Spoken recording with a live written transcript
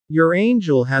Your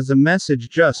angel has a message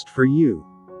just for you.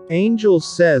 Angel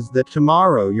says that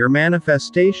tomorrow your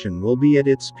manifestation will be at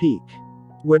its peak.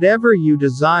 Whatever you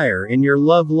desire in your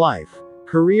love life,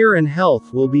 career and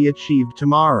health will be achieved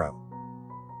tomorrow.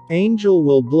 Angel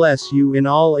will bless you in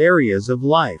all areas of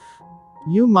life.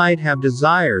 You might have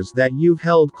desires that you've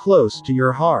held close to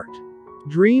your heart.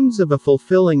 Dreams of a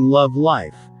fulfilling love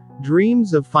life,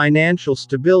 dreams of financial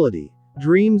stability,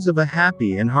 dreams of a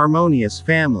happy and harmonious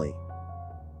family.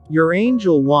 Your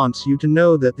angel wants you to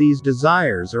know that these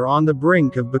desires are on the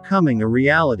brink of becoming a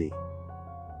reality.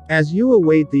 As you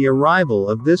await the arrival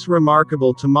of this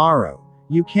remarkable tomorrow,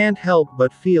 you can't help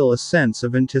but feel a sense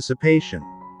of anticipation.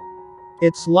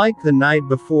 It's like the night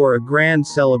before a grand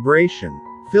celebration,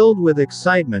 filled with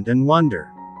excitement and wonder.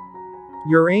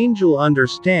 Your angel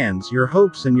understands your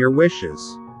hopes and your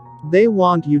wishes. They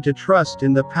want you to trust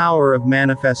in the power of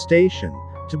manifestation,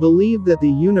 to believe that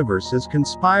the universe is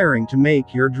conspiring to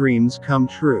make your dreams come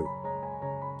true.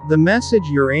 The message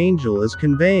your angel is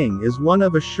conveying is one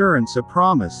of assurance, a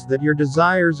promise that your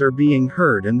desires are being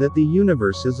heard and that the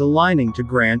universe is aligning to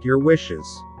grant your wishes.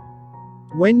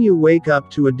 When you wake up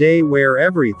to a day where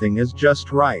everything is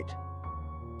just right,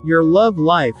 your love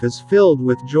life is filled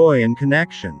with joy and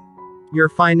connection. Your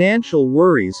financial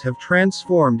worries have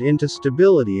transformed into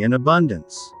stability and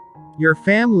abundance. Your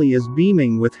family is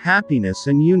beaming with happiness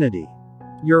and unity.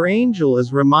 Your angel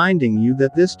is reminding you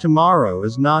that this tomorrow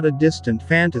is not a distant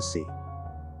fantasy.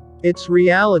 It's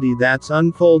reality that's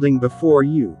unfolding before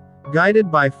you,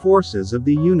 guided by forces of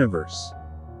the universe.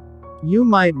 You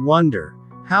might wonder,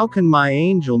 how can my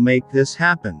angel make this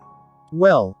happen?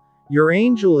 Well, your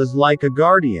angel is like a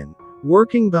guardian,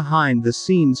 working behind the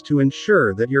scenes to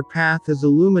ensure that your path is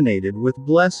illuminated with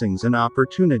blessings and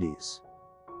opportunities.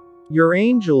 Your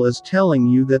angel is telling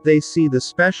you that they see the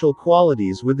special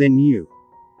qualities within you.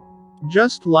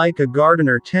 Just like a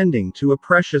gardener tending to a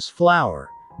precious flower,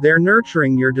 they're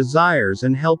nurturing your desires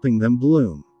and helping them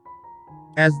bloom.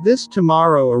 As this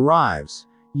tomorrow arrives,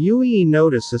 you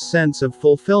notice a sense of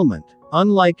fulfillment,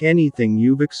 unlike anything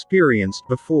you've experienced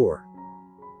before.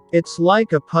 It's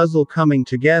like a puzzle coming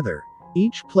together,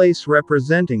 each piece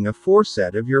representing a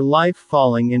facet of your life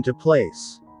falling into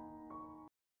place.